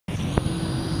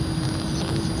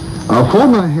A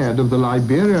former head of the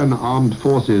Liberian Armed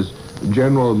Forces,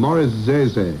 General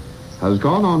Zayzay, has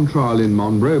gone on trial in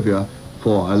Monrovia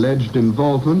for alleged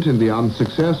involvement in the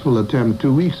unsuccessful attempt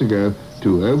 2 weeks ago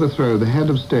to overthrow the head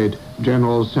of state,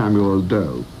 General Samuel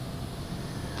Doe.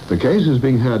 The case is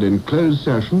being heard in closed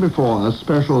session before a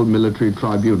special military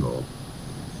tribunal.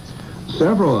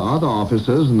 Several other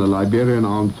officers in the Liberian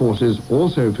Armed Forces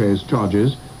also face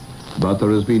charges, but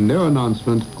there has been no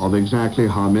announcement of exactly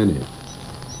how many.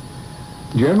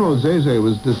 General Zayzay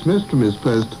was dismissed from his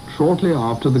post shortly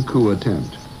after the coup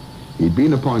attempt. He'd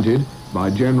been appointed by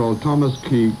General Thomas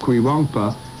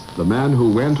Quiwonkpa, the man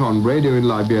who went on radio in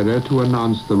Liberia to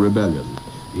announce the rebellion.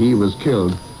 He was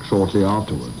killed shortly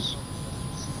afterwards.